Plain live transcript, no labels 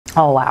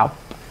Oh wow,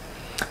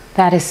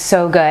 that is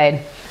so good.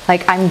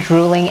 Like I'm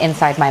drooling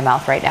inside my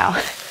mouth right now.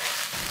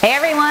 Hey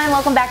everyone,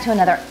 welcome back to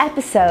another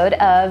episode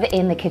of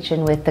In the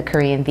Kitchen with the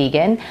Korean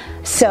Vegan.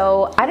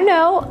 So I don't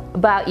know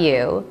about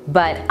you,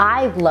 but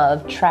I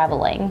love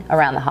traveling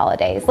around the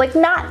holidays. Like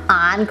not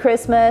on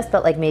Christmas,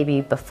 but like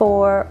maybe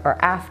before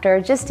or after,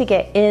 just to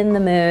get in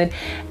the mood.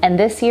 And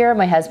this year,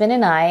 my husband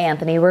and I,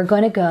 Anthony, we're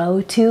going to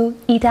go to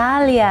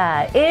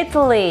Italia,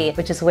 Italy,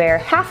 which is where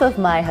half of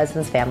my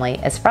husband's family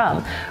is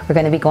from. We're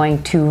going to be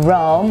going to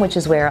Rome, which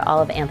is where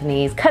all of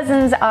Anthony's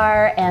cousins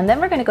are, and then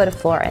we're going to go to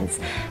Florence.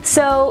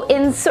 So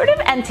in sort of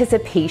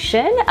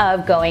anticipation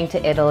of going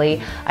to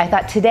Italy, I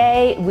thought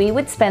today we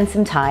would spend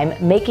some time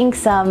making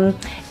some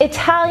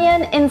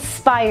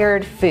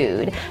Italian-inspired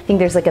food. I think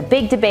there's like a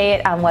big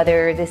debate on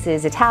whether this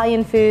is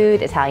Italian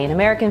food,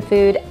 Italian-American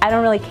food. I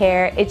don't really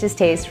care. It just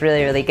tastes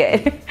really, really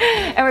good.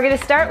 And we're gonna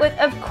start with,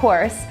 of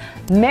course,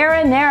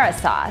 marinara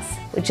sauce,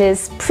 which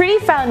is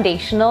pretty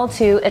foundational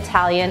to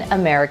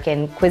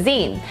Italian-American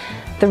cuisine.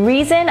 The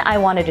reason I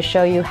wanted to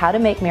show you how to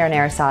make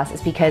marinara sauce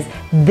is because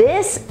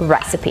this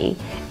recipe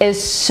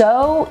is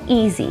so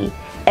easy,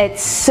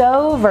 it's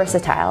so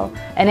versatile,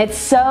 and it's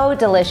so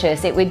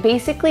delicious. It would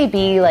basically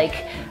be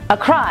like a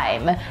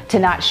crime to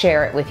not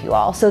share it with you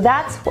all. So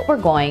that's what we're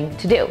going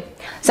to do.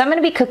 So I'm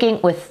going to be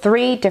cooking with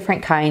 3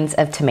 different kinds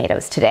of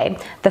tomatoes today.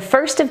 The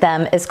first of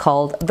them is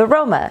called the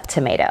Roma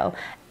tomato.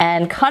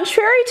 And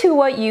contrary to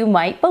what you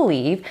might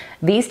believe,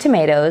 these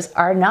tomatoes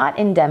are not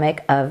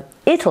endemic of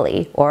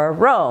Italy or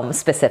Rome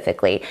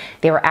specifically.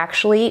 They were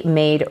actually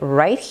made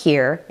right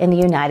here in the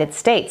United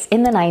States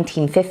in the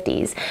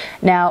 1950s.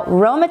 Now,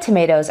 Roma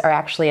tomatoes are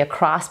actually a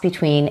cross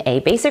between a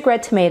basic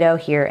red tomato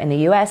here in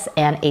the US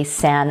and a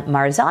San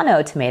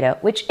Marzano tomato,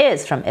 which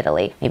is from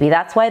Italy. Maybe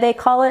that's why they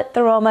call it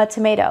the Roma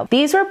tomato.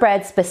 These were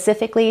bred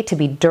specifically to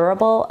be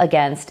durable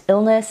against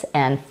illness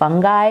and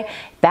fungi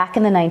back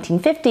in the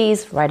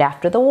 1950s, right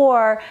after the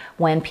war,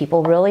 when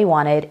people really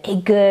wanted a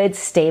good,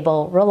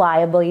 stable,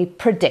 reliably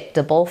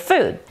predictable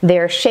food.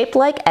 They're shaped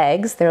like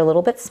eggs, they're a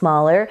little bit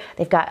smaller,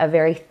 they've got a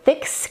very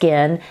thick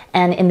skin,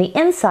 and in the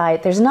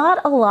inside, there's not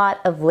a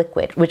lot of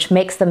liquid, which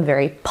makes them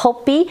very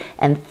pulpy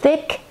and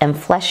thick and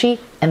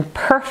fleshy and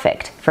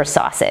perfect for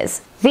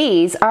sauces.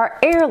 These are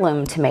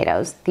heirloom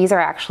tomatoes. These are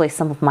actually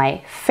some of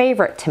my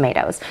favorite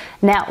tomatoes.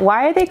 Now,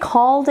 why are they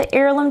called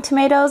heirloom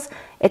tomatoes?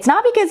 It's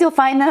not because you'll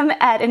find them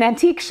at an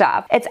antique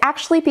shop. It's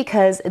actually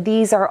because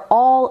these are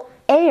all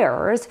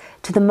heirs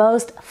to the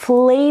most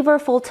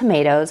flavorful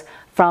tomatoes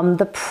from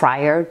the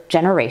prior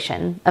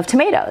generation of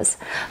tomatoes.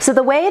 So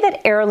the way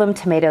that heirloom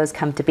tomatoes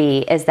come to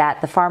be is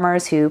that the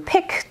farmers who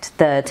picked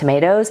the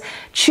tomatoes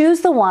choose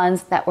the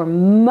ones that were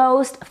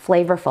most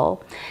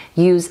flavorful,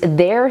 use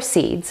their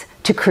seeds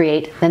to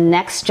create the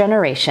next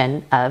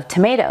generation of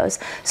tomatoes.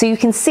 So you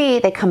can see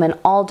they come in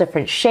all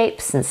different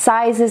shapes and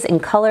sizes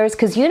and colors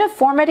because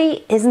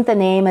uniformity isn't the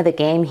name of the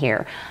game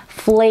here.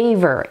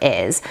 Flavor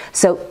is.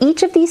 So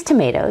each of these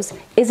tomatoes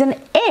is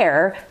an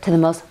heir to the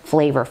most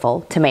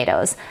flavorful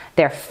tomatoes.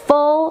 They're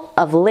full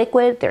of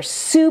liquid, they're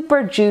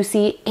super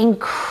juicy,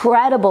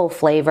 incredible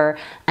flavor,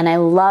 and I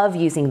love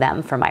using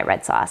them for my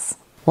red sauce.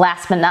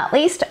 Last but not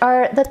least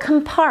are the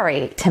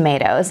Campari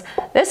tomatoes.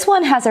 This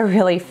one has a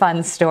really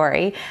fun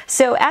story.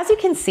 So as you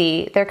can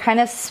see, they're kind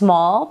of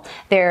small.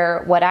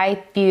 They're what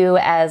I view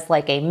as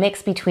like a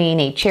mix between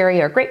a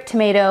cherry or grape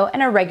tomato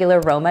and a regular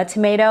Roma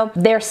tomato.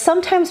 They're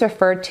sometimes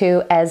referred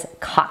to as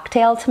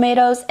cocktail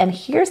tomatoes, and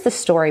here's the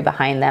story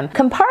behind them.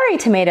 Campari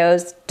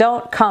tomatoes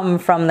don't come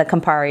from the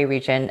Campari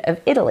region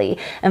of Italy.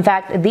 In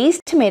fact,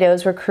 these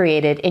tomatoes were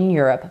created in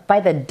Europe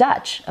by the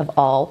Dutch of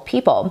all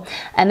people.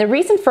 And the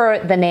reason for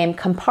the name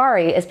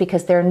Campari is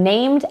because they're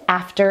named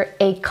after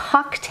a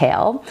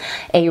cocktail,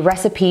 a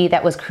recipe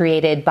that was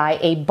created by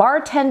a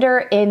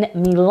bartender in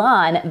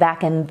Milan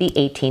back in the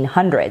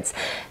 1800s.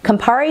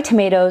 Campari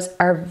tomatoes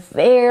are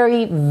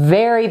very,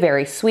 very,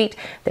 very sweet.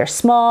 They're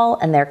small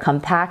and they're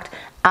compact.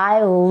 I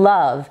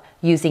love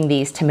using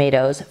these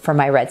tomatoes for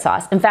my red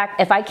sauce. In fact,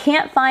 if I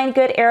can't find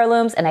good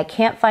heirlooms and I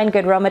can't find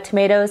good Roma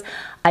tomatoes,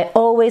 I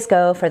always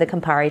go for the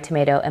Campari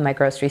tomato in my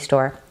grocery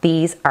store.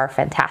 These are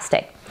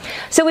fantastic.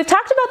 So we've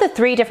talked about the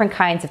 3 different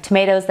kinds of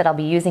tomatoes that I'll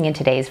be using in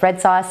today's red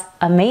sauce.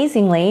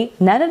 Amazingly,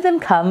 none of them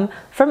come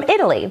from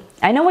Italy.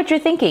 I know what you're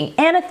thinking,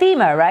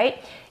 anathema,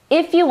 right?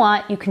 If you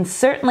want, you can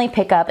certainly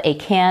pick up a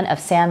can of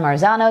San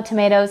Marzano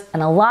tomatoes,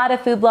 and a lot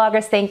of food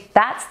bloggers think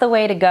that's the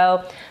way to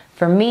go.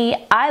 For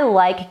me, I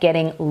like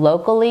getting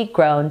locally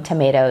grown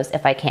tomatoes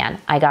if I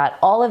can. I got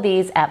all of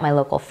these at my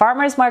local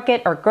farmer's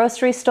market or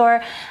grocery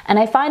store, and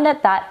I find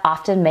that that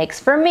often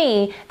makes, for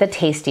me, the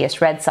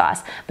tastiest red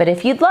sauce. But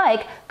if you'd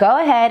like, go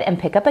ahead and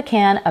pick up a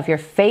can of your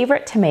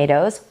favorite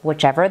tomatoes,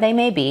 whichever they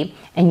may be,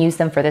 and use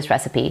them for this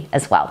recipe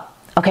as well.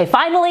 Okay,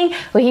 finally,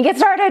 we can get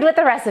started with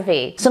the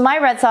recipe. So my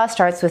red sauce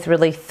starts with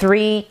really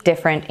 3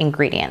 different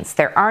ingredients.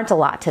 There aren't a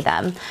lot to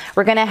them.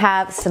 We're gonna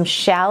have some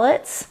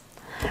shallots,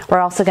 we're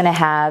also gonna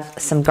have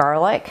some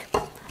garlic,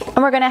 and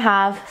we're gonna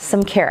have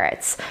some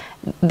carrots.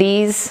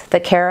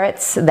 The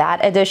carrots,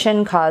 that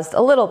addition caused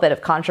a little bit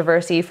of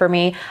controversy for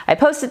me. I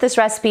posted this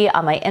recipe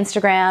on my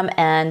Instagram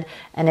and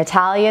an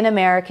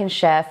Italian-American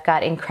chef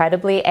got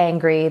incredibly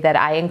angry that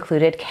I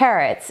included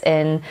carrots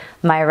in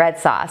my red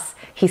sauce.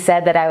 He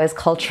said that I was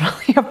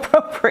culturally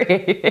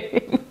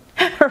appropriating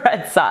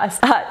red sauce.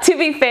 To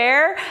be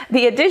fair,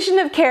 the addition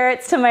of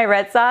carrots to my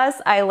red sauce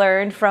I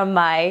learned from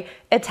my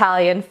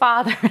Italian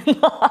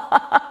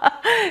father-in-law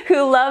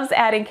who loves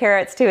adding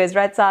carrots to his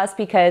red sauce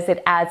because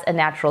it adds a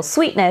natural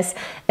sweetness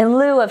in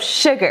lieu of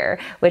sugar,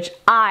 which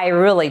I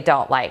really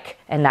don't like,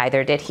 and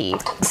neither did he.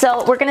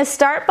 So we're gonna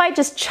start by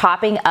just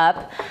chopping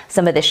up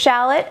some of the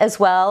shallot as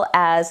well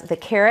as the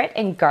carrot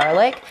and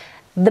garlic.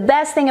 The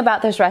best thing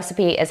about this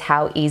recipe is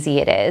how easy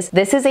it is.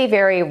 This is a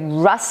very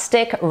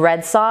rustic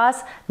red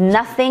sauce.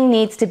 Nothing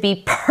needs to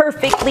be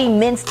perfectly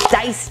minced,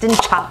 diced, and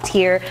chopped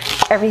here.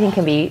 Everything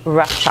can be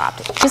rough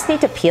chopped. You just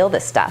need to peel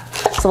this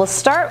stuff. So we'll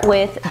start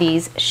with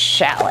these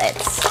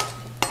shallots.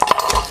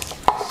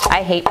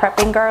 I hate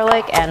prepping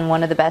garlic, and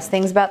one of the best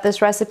things about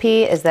this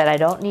recipe is that I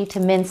don't need to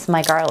mince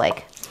my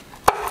garlic.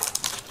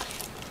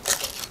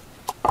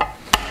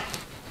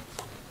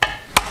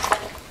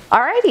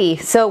 Alrighty,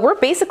 so we're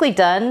basically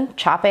done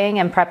chopping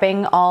and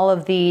prepping all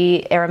of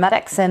the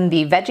aromatics and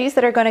the veggies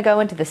that are going to go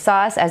into the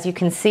sauce, as you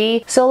can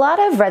see. So a lot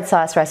of red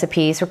sauce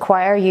recipes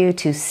require you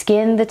to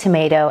skin the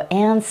tomato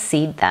and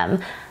seed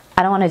them.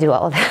 I don't want to do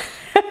all of that.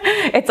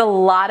 It's a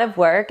lot of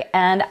work,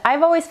 and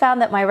I've always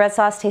found that my red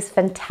sauce tastes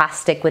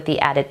fantastic with the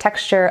added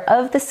texture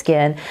of the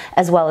skin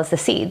as well as the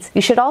seeds.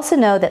 You should also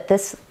know that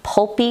this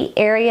pulpy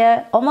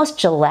area, almost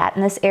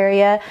gelatinous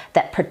area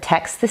that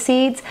protects the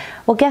seeds,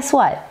 well, guess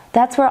what?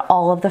 That's where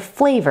all of the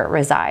flavor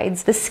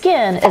resides. The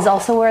skin is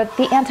also where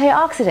the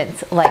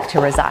antioxidants like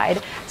to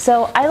reside.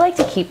 So I like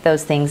to keep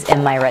those things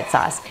in my red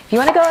sauce. If you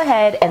want to go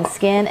ahead and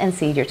skin and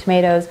seed your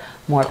tomatoes,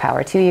 more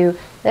power to you.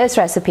 This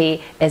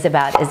recipe is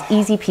about as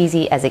easy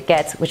peasy as it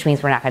gets, which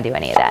means we're not going to do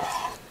any of that.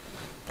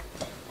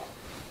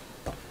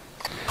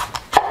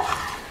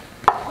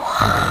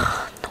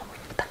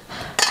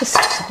 This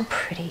is so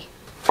pretty.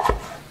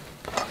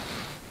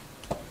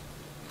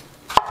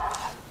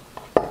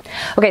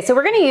 Okay, so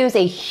we're gonna use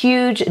a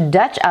huge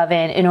Dutch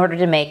oven in order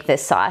to make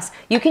this sauce.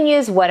 You can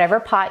use whatever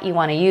pot you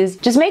wanna use.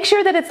 Just make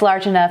sure that it's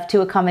large enough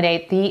to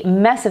accommodate the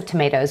mess of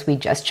tomatoes we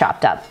just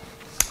chopped up.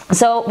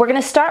 So we're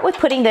gonna start with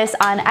putting this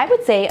on, I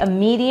would say, a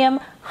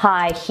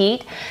medium-high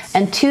heat.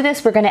 And to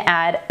this, we're gonna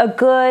add a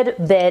good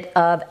bit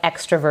of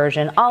extra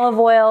virgin olive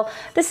oil.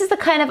 This is the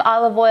kind of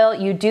olive oil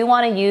you do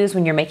wanna use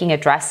when you're making a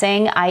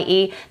dressing,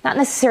 i.e. not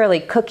necessarily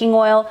cooking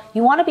oil.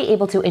 You wanna be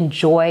able to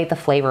enjoy the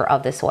flavor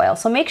of this oil.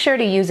 So make sure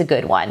to use a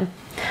good one.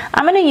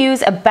 I'm gonna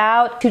use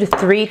about 2 to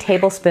 3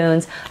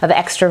 tablespoons of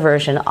extra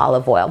virgin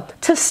olive oil.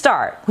 To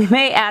start, we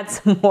may add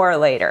some more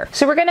later.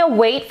 So we're gonna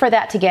wait for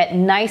that to get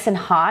nice and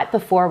hot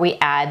before we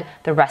add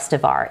the rest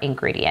of our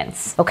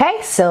ingredients.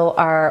 Okay, so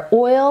our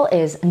oil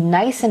is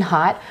nice and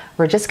hot.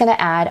 We're just gonna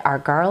add our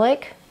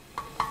garlic.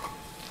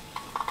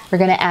 We're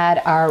gonna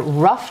add our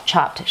rough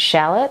chopped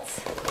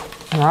shallots.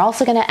 And we're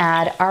also gonna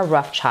add our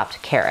rough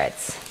chopped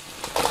carrots.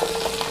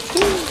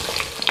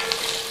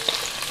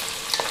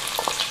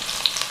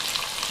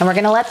 And we're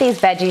gonna let these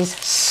veggies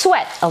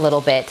sweat a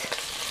little bit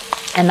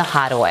in the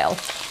hot oil.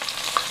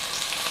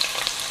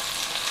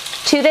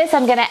 To this,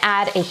 I'm gonna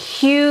add a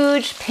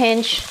huge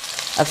pinch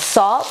of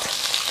salt.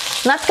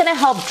 And that's gonna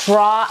help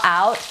draw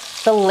out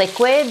the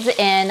liquids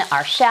in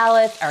our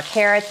shallots, our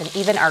carrots, and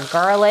even our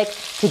garlic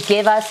to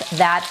give us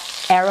that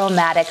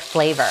aromatic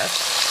flavor.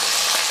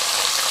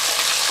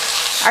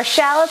 Our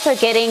shallots are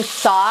getting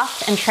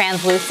soft and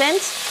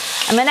translucent.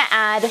 I'm gonna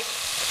add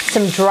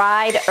some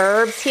dried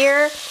herbs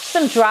here.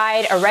 Some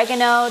dried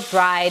oregano,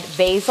 dried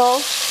basil,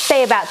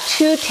 say about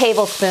 2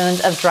 tablespoons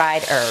of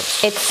dried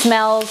herbs. It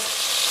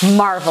smells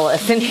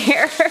marvelous in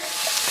here.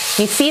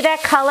 You see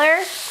that color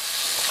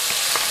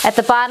at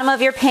the bottom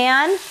of your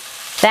pan?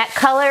 That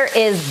color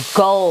is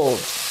gold.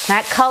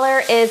 That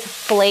color is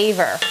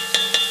flavor.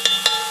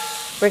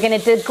 We're gonna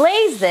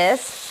deglaze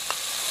this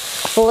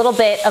with a little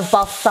bit of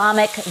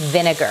balsamic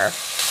vinegar.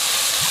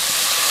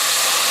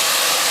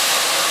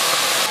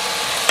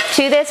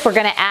 To this, we're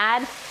gonna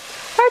add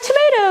our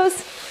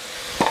tomatoes.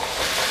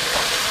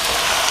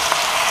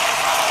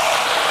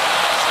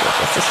 Let's give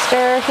this a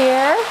stir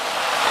here.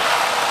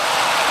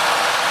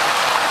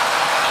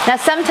 Now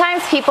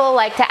sometimes people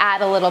like to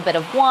add a little bit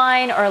of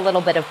wine or a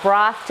little bit of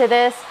broth to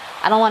this.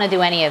 I don't want to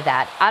do any of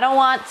that. I don't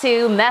want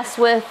to mess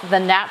with the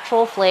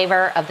natural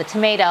flavor of the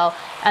tomato,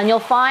 and you'll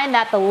find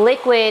that the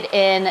liquid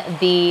in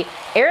the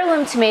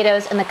Heirloom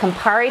tomatoes and the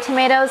Campari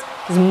tomatoes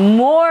is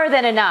more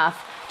than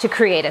enough to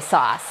create a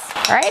sauce.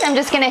 All right, I'm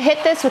just gonna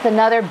hit this with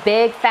another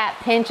big fat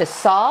pinch of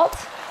salt.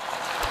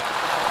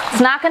 It's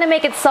not gonna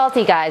make it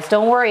salty, guys,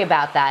 don't worry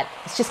about that.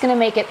 It's just gonna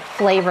make it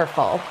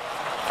flavorful.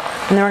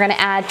 And then we're gonna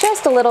add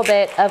just a little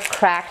bit of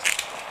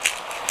cracked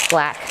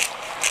black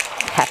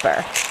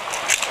pepper.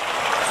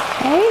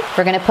 Okay,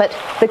 we're gonna put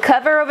the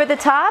cover over the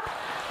top,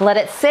 let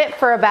it sit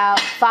for about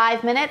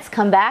 5 minutes,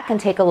 come back and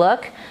take a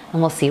look, and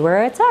we'll see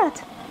where it's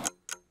at.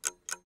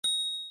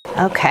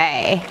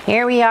 Okay,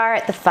 here we are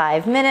at the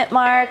 5-minute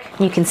mark.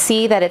 You can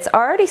see that it's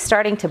already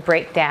starting to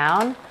break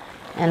down,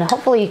 and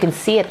hopefully you can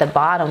see at the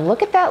bottom.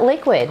 Look at that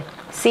liquid.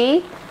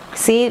 See?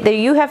 See, there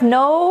you have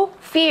no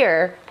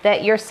fear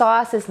that your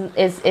sauce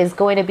is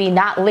going to be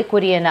not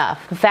liquidy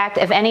enough. In fact,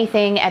 if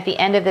anything, at the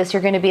end of this,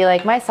 you're going to be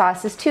like, my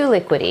sauce is too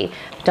liquidy.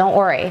 Don't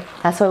worry.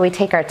 That's why we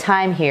take our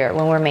time here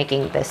when we're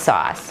making this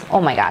sauce.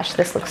 Oh my gosh,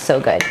 this looks so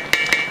good.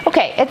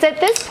 Okay, it's at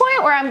this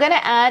point where I'm going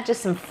to add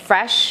just some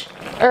fresh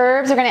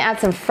herbs. We're going to add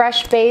some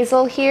fresh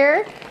basil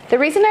here. The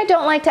reason I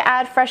don't like to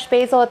add fresh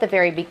basil at the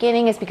very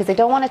beginning is because I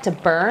don't want it to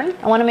burn.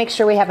 I want to make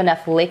sure we have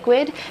enough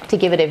liquid to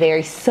give it a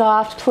very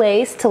soft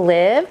place to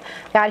live.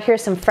 Got here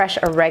some fresh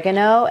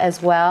oregano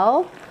as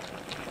well.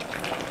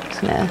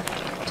 Just gonna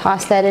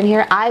toss that in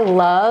here. I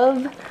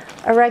love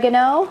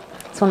oregano.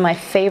 It's one of my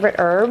favorite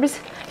herbs.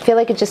 I feel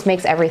like it just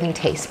makes everything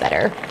taste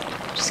better.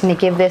 Just gonna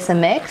give this a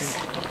mix.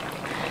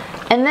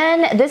 And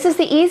then this is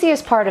the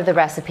easiest part of the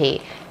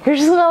recipe. You're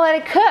just gonna let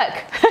it cook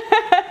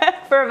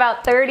for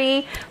about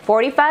 30,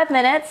 45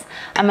 minutes.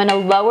 I'm gonna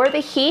lower the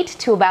heat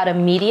to about a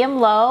medium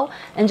low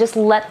and just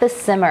let this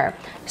simmer.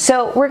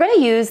 So we're gonna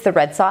use the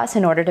red sauce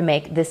in order to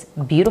make this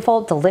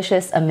beautiful,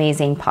 delicious,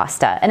 amazing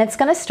pasta. And it's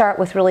gonna start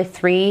with really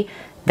 3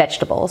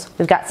 vegetables.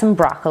 We've got some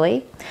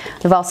broccoli,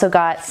 we've also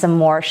got some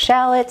more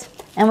shallot,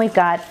 and we've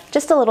got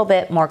just a little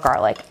bit more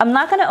garlic. I'm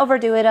not gonna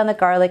overdo it on the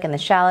garlic and the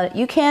shallot.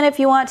 You can if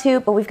you want to,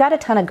 but we've got a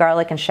ton of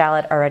garlic and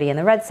shallot already in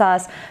the red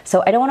sauce,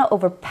 so I don't wanna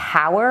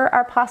overpower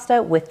our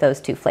pasta with those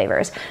 2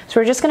 flavors.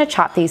 So we're just gonna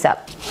chop these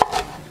up.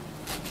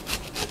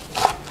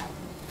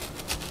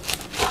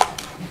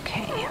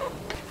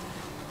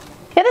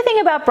 The other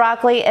thing about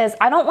broccoli is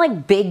I don't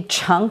like big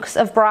chunks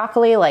of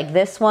broccoli like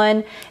this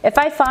one. If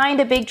I find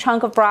a big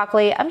chunk of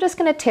broccoli, I'm just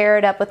gonna tear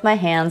it up with my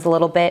hands a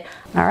little bit.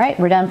 All right,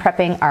 we're done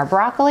prepping our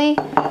broccoli.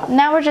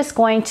 Now we're just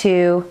going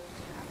to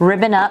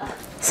ribbon up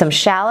some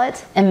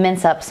shallot and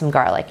mince up some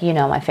garlic. You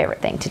know, my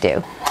favorite thing to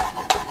do.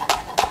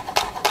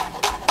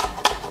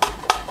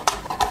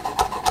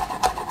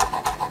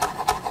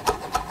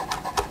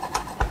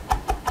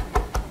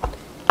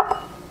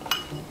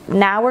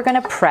 Now we're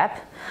gonna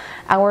prep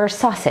our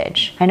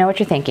sausage. I know what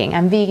you're thinking.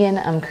 I'm vegan,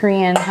 I'm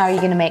Korean, how are you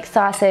gonna make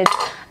sausage?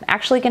 I'm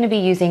actually gonna be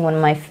using one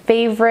of my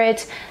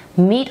favorite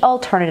meat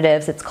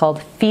alternatives. It's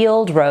called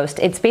field roast.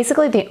 It's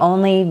basically the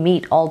only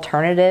meat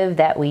alternative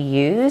that we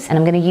use, and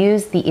I'm gonna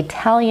use the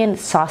Italian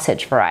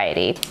sausage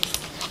variety.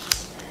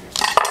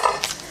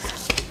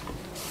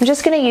 I'm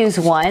just gonna use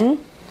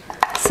 1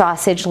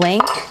 sausage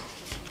link.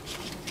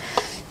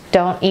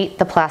 Don't eat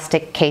the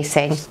plastic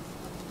casing.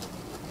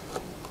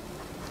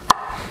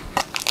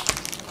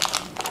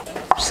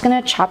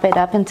 Gonna chop it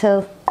up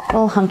into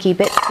little hunky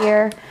bits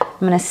here. I'm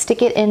gonna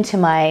stick it into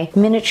my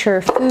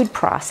miniature food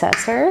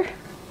processor.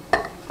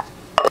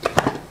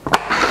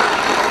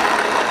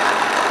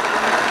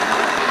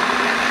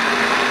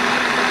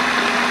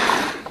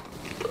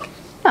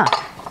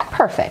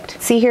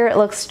 Perfect. See here, it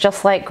looks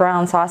just like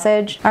ground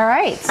sausage. All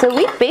right, so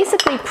we've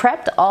basically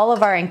prepped all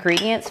of our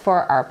ingredients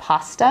for our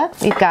pasta.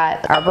 We've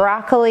got our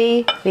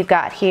broccoli, we've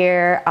got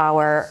here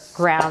our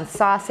ground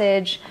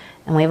sausage,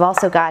 and we've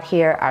also got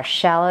here our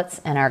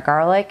shallots and our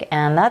garlic,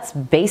 and that's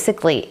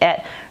basically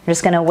it. We're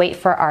just gonna wait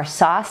for our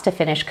sauce to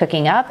finish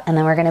cooking up, and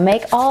then we're gonna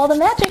make all the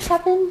magic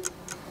happen.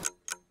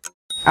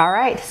 All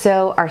right,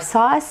 so our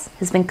sauce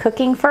has been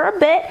cooking for a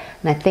bit,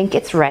 and I think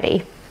it's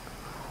ready.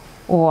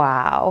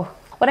 Wow.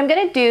 What I'm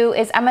gonna do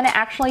is I'm gonna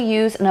actually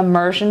use an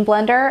immersion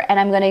blender, and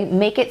I'm gonna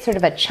make it sort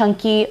of a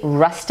chunky,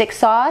 rustic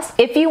sauce.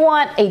 If you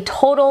want a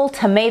total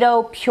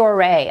tomato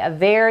puree, a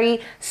very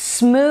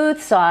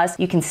smooth sauce,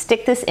 you can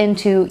stick this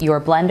into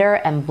your blender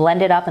and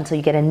blend it up until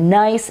you get a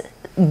nice,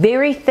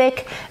 very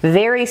thick,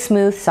 very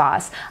smooth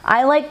sauce.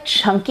 I like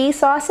chunky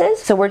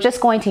sauces, so we're just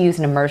going to use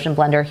an immersion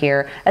blender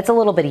here. It's a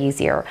little bit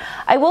easier.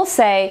 I will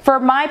say, for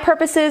my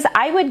purposes,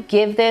 I would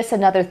give this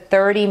another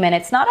 30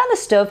 minutes, not on the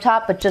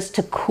stovetop, but just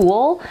to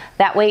cool.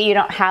 That way you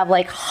don't have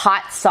like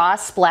hot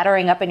sauce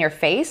splattering up in your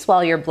face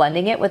while you're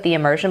blending it with the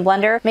immersion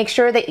blender. Make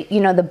sure that,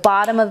 you know, the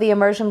bottom of the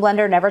immersion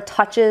blender never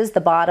touches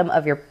the bottom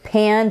of your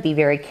pan. Be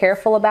very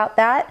careful about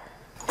that.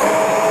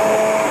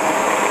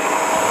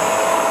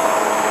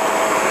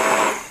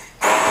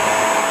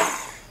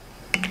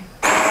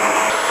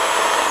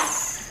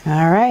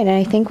 All right,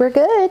 I think we're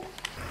good.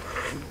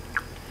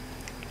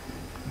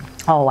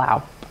 Oh,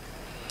 wow.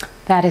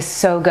 That is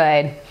so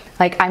good.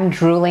 Like, I'm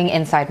drooling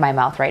inside my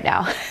mouth right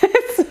now.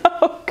 It's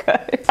so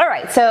good. All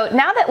right, so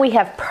now that we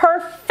have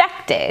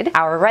perfected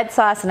our red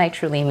sauce, and I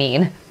truly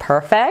mean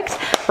perfect,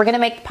 we're gonna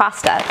make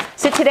pasta.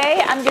 So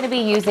today I'm gonna be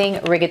using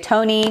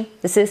rigatoni.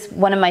 This is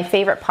one of my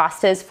favorite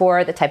pastas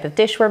for the type of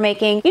dish we're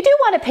making. You do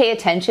wanna pay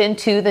attention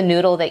to the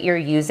noodle that you're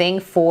using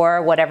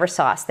for whatever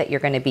sauce that you're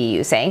gonna be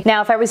using.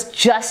 Now, if I was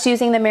just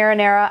using the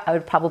marinara, I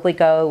would probably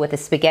go with a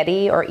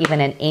spaghetti or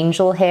even an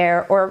angel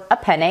hair or a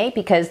penne,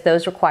 because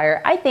those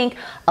require, I think,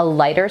 a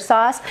lighter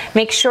sauce.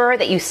 Make sure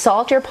that you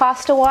salt your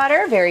pasta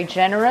water very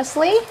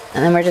generously,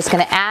 and then we're just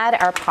gonna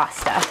add our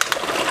pasta.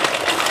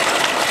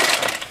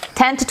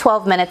 10 to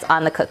 12 minutes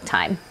on the cook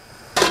time.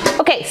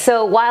 Okay, Okay,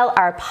 so while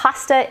our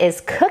pasta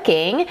is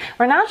cooking,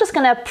 we're now just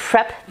gonna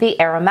prep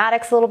the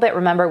aromatics a little bit.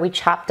 Remember, we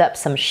chopped up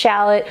some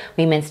shallot,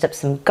 we minced up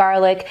some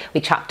garlic, we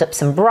chopped up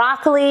some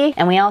broccoli,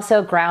 and we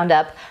also ground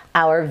up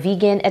our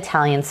vegan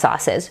Italian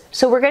sauces.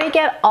 So we're gonna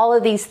get all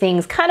of these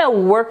things kind of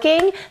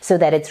working so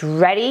that it's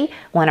ready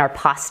when our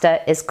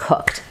pasta is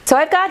cooked. So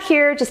I've got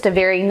here just a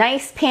very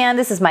nice pan.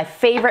 This is my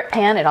favorite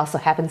pan. It also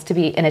happens to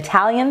be an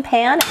Italian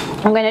pan.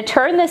 I'm gonna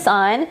turn this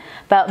on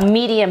about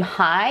medium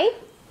high.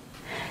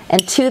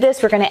 And to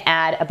this, we're gonna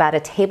add about a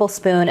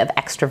tablespoon of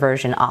extra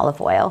virgin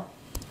olive oil.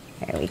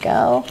 There we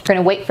go. We're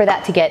gonna wait for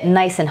that to get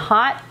nice and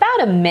hot,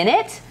 about a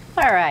minute.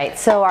 All right,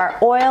 so our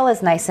oil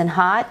is nice and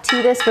hot.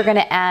 To this, we're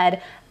gonna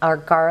add our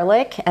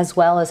garlic as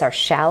well as our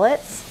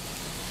shallots.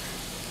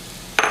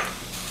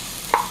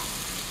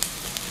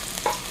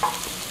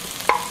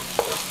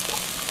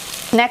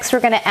 Next, we're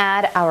gonna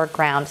add our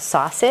ground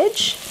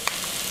sausage.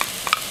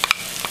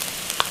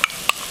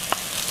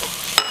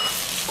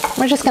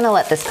 We're just gonna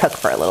let this cook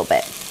for a little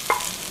bit.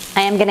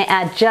 I am gonna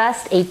add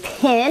just a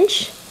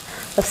pinch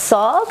of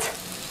salt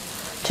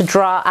to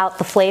draw out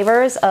the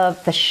flavors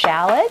of the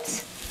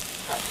shallot,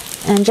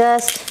 and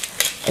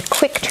just a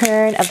quick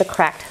turn of the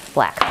cracked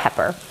black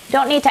pepper. You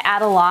don't need to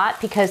add a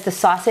lot because the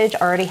sausage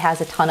already has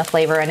a ton of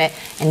flavor in it,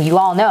 and you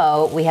all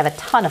know we have a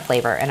ton of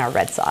flavor in our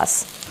red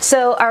sauce.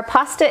 So our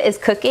pasta is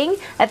cooking.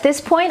 At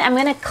this point, I'm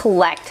gonna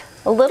collect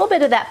a little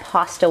bit of that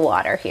pasta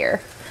water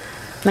here.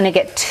 I'm gonna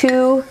get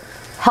 2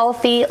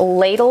 healthy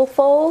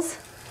ladlefuls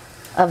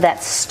of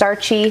that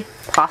starchy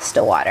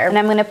pasta water. And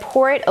I'm gonna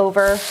pour it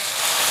over,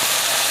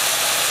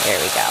 there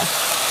we go.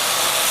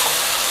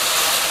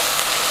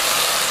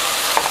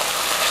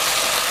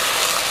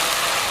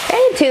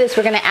 Okay, to this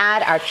we're gonna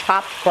add our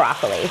chopped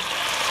broccoli.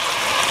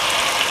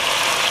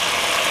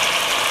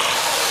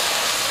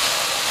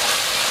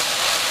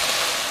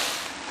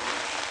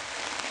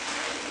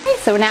 Okay,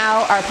 so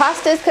now our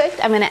pasta is cooked.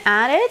 I'm gonna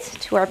add it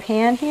to our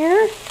pan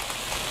here.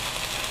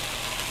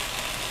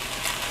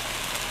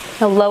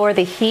 I'll lower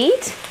the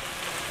heat.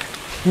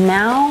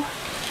 Now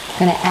I'm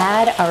gonna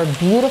add our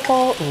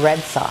beautiful red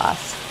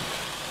sauce.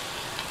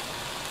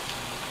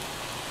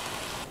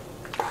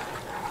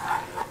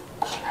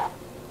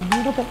 A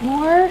little bit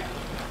more.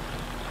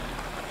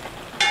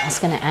 I'm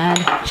just gonna add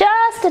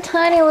just a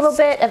tiny little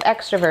bit of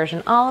extra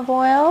virgin olive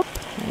oil.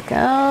 There we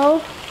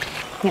go.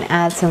 I'm gonna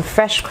add some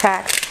fresh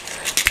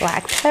cracked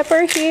black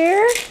pepper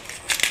here.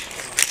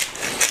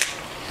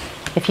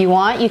 If you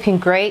want, you can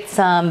grate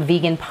some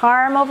vegan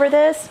parm over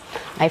this.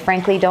 I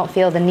frankly don't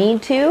feel the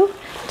need to.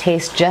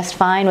 Tastes just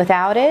fine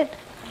without it.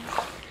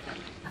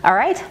 All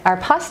right, our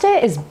pasta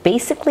is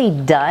basically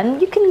done.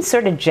 You can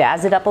sort of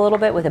jazz it up a little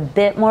bit with a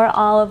bit more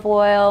olive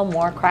oil,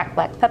 more cracked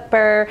black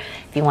pepper.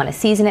 If you want to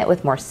season it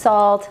with more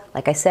salt,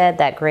 like I said,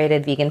 that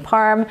grated vegan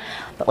parm.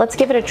 But let's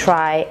give it a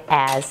try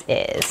as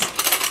is.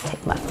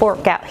 Take my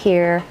fork out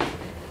here.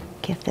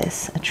 Give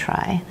this a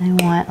try. I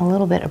want a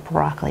little bit of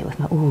broccoli with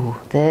my, ooh,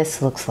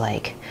 this looks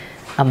like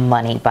a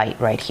money bite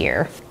right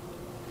here.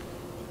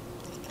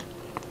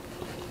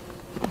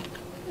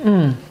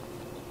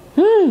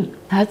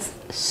 That's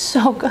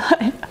so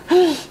good.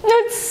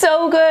 That's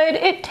so good.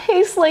 It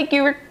tastes like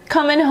you were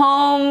coming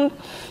home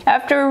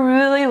after a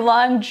really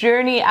long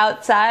journey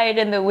outside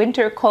in the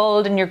winter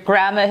cold, and your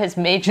grandma has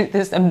made you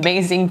this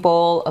amazing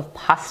bowl of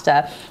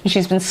pasta. And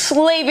she's been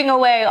slaving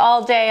away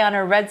all day on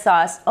her red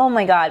sauce. Oh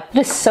my God, it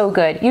is so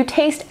good. You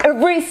taste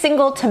every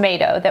single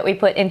tomato that we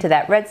put into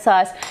that red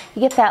sauce.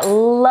 You get that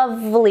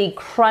lovely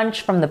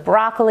crunch from the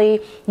broccoli.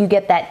 You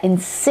get that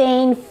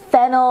insane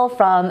fennel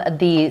from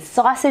the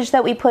sausage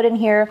that we put in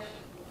here.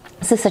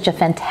 This is such a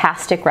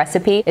fantastic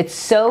recipe. It's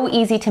so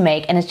easy to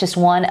make, and it's just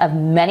one of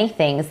many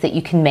things that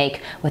you can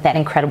make with that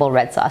incredible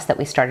red sauce that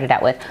we started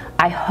out with.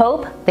 I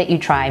hope that you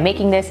try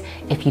making this.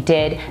 If you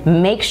did,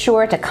 make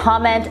sure to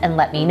comment and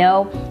let me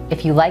know.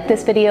 If you like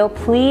this video,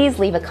 please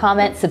leave a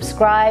comment,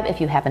 subscribe if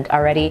you haven't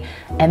already,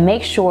 and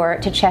make sure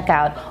to check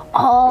out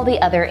all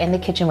the other In the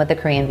Kitchen with the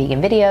Korean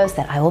Vegan videos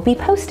that I will be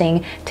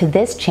posting to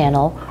this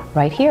channel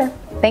right here.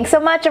 Thanks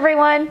so much,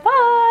 everyone.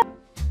 Bye.